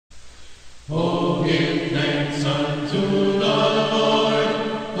Oh, give thanks unto the Lord,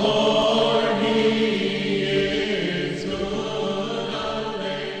 for he is good.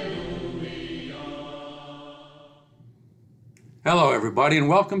 Hallelujah. Hello, everybody, and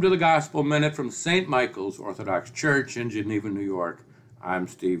welcome to the Gospel Minute from St. Michael's Orthodox Church in Geneva, New York. I'm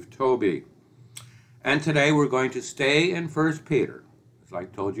Steve Toby. And today we're going to stay in 1 Peter, as I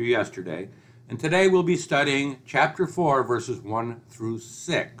told you yesterday. And today we'll be studying chapter 4, verses 1 through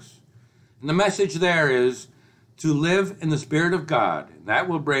 6. And the message there is to live in the Spirit of God, and that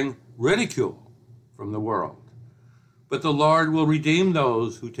will bring ridicule from the world. But the Lord will redeem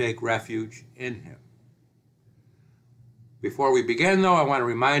those who take refuge in him. Before we begin, though, I want to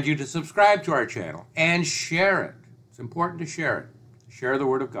remind you to subscribe to our channel and share it. It's important to share it. Share the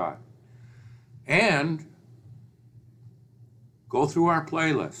Word of God. And go through our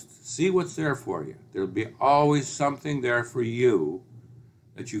playlist. See what's there for you. There'll be always something there for you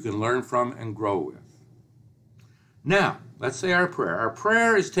that you can learn from and grow with. Now, let's say our prayer. Our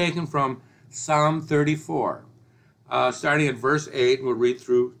prayer is taken from Psalm 34, starting at verse 8, and we'll read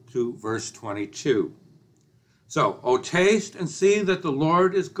through to verse 22. So, O taste and see that the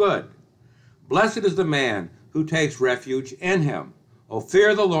Lord is good. Blessed is the man who takes refuge in him. O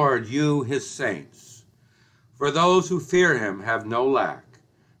fear the Lord, you his saints. For those who fear him have no lack.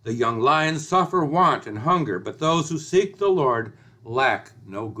 The young lions suffer want and hunger, but those who seek the Lord lack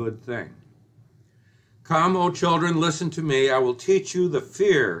no good thing. Come, O children, listen to me. I will teach you the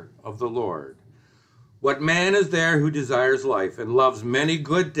fear of the Lord. What man is there who desires life and loves many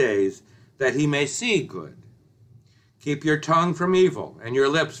good days, that he may see good? Keep your tongue from evil and your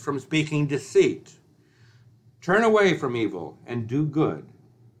lips from speaking deceit. Turn away from evil and do good.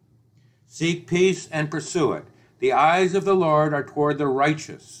 Seek peace and pursue it. The eyes of the Lord are toward the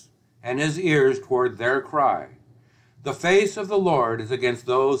righteous, and his ears toward their cry. The face of the Lord is against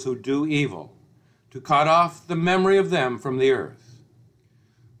those who do evil, to cut off the memory of them from the earth.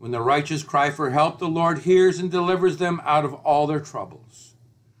 When the righteous cry for help, the Lord hears and delivers them out of all their troubles.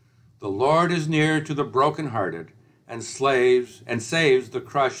 The Lord is near to the brokenhearted and saves the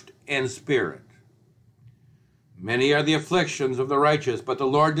crushed in spirit. Many are the afflictions of the righteous, but the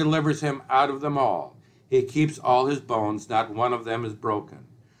Lord delivers him out of them all. He keeps all his bones, not one of them is broken.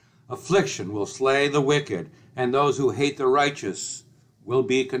 Affliction will slay the wicked, and those who hate the righteous will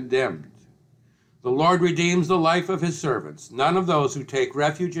be condemned. The Lord redeems the life of his servants. None of those who take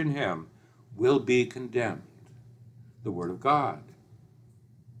refuge in him will be condemned. The Word of God.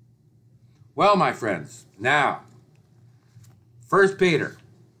 Well, my friends, now, 1 Peter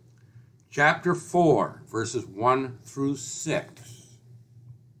chapter 4, verses 1 through 6.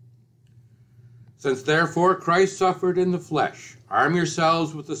 Since therefore Christ suffered in the flesh, arm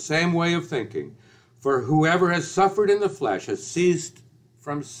yourselves with the same way of thinking, for whoever has suffered in the flesh has ceased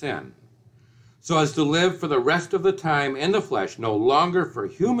from sin, so as to live for the rest of the time in the flesh, no longer for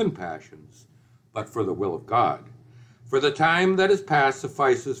human passions, but for the will of God. For the time that is past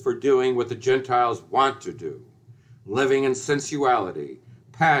suffices for doing what the Gentiles want to do, living in sensuality,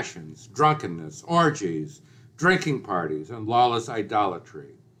 passions, drunkenness, orgies, drinking parties, and lawless idolatry.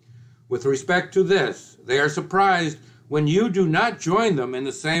 With respect to this, they are surprised when you do not join them in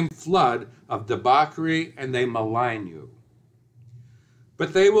the same flood of debauchery, and they malign you.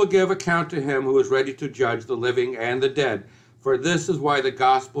 But they will give account to him who is ready to judge the living and the dead, for this is why the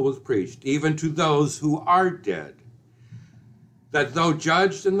gospel was preached, even to those who are dead, that though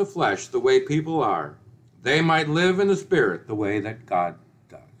judged in the flesh the way people are, they might live in the Spirit the way that God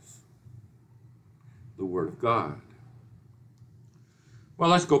does. The Word of God. Well,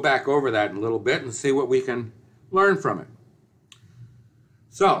 let's go back over that in a little bit and see what we can learn from it.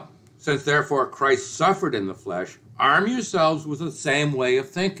 So, since therefore Christ suffered in the flesh, arm yourselves with the same way of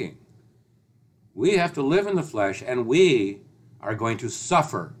thinking. We have to live in the flesh, and we are going to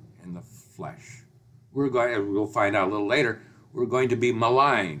suffer in the flesh. We'll find out a little later, we're going to be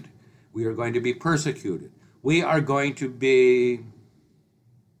maligned. We are going to be persecuted. We are going to be,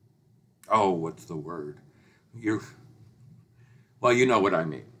 what's the word? Well, you know what I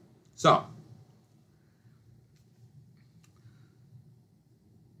mean. So,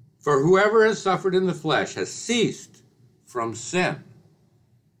 for whoever has suffered in the flesh has ceased from sin.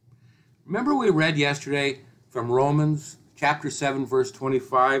 Remember we read yesterday from Romans chapter 7, verse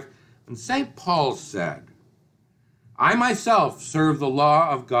 25, and St. Paul said, I myself serve the law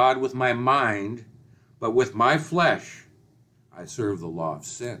of God with my mind, but with my flesh I serve the law of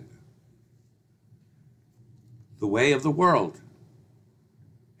sin. The way of the world,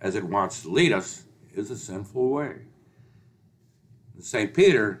 as it wants to lead us, is a sinful way. St.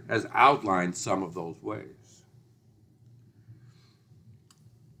 Peter has outlined some of those ways.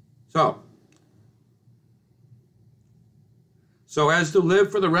 So, so as to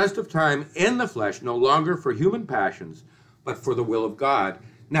live for the rest of time in the flesh, no longer for human passions, but for the will of God.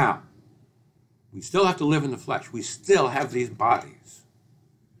 Now, we still have to live in the flesh. We still have these bodies.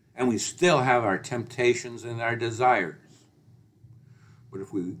 And we still have our temptations and our desires. But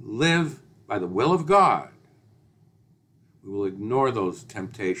if we live by the will of God, we will ignore those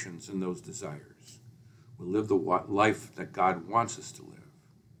temptations and those desires. We'll live the life that God wants us to live.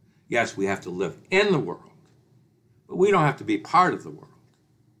 Yes, we have to live in the world, but we don't have to be part of the world.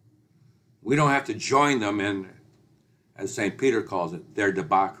 We don't have to join them in, as St. Peter calls it, their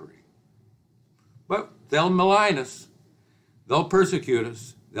debauchery. But they'll malign us. They'll persecute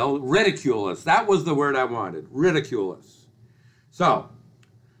us. They'll ridicule us. That was the word I wanted, ridicule us. So,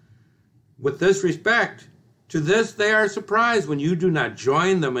 with this respect, to this they are surprised when you do not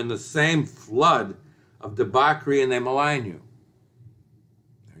join them in the same flood of debauchery and they malign you.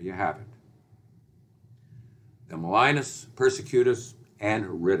 There you have it. They'll malign us, persecute us,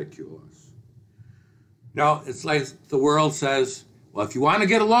 and ridicule us. Now, it's like the world says, well, if you want to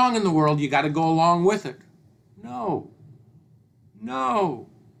get along in the world, you got to go along with it. No. No.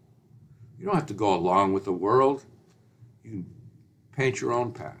 You don't have to go along with the world. You can paint your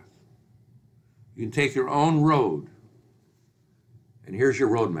own path. You can take your own road. And here's your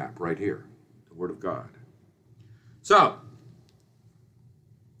roadmap right here, the Word of God. So,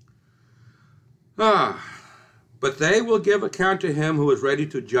 but they will give account to him who is ready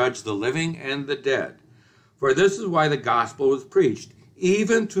to judge the living and the dead. For this is why the gospel was preached,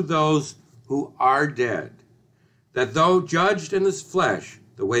 even to those who are dead, that though judged in this flesh,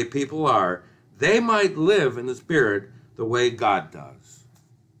 the way people are, they might live in the spirit the way God does.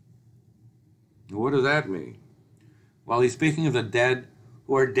 What does that mean? Well, he's speaking of the dead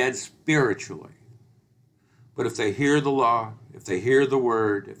who are dead spiritually. But if they hear the law, if they hear the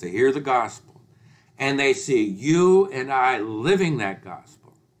word, if they hear the gospel, and they see you and I living that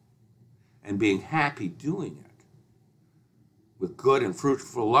gospel and being happy doing it with good and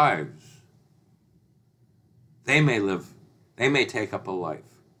fruitful lives, they may take up a life.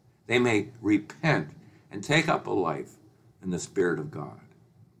 They may repent and take up a life in the Spirit of God.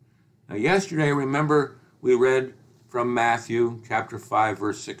 Now, yesterday, remember, we read from Matthew chapter 5,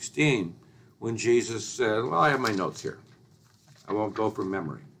 verse 16, when Jesus said, well, I have my notes here. I won't go from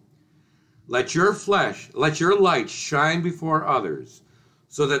memory. Let your light shine before others,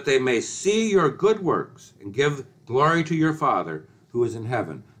 so that they may see your good works and give glory to your Father who is in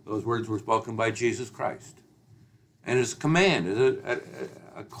heaven. Those words were spoken by Jesus Christ. And it's a command,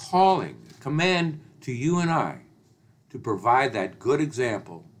 a calling, a command to you and I to provide that good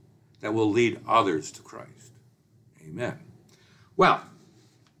example that will lead others to Christ. Amen. Well,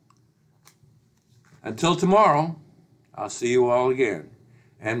 until tomorrow, I'll see you all again.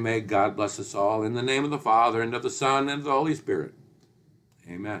 And may God bless us all in the name of the Father, and of the Son, and of the Holy Spirit.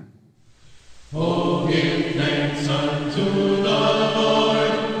 Amen. Oh, give thanks unto the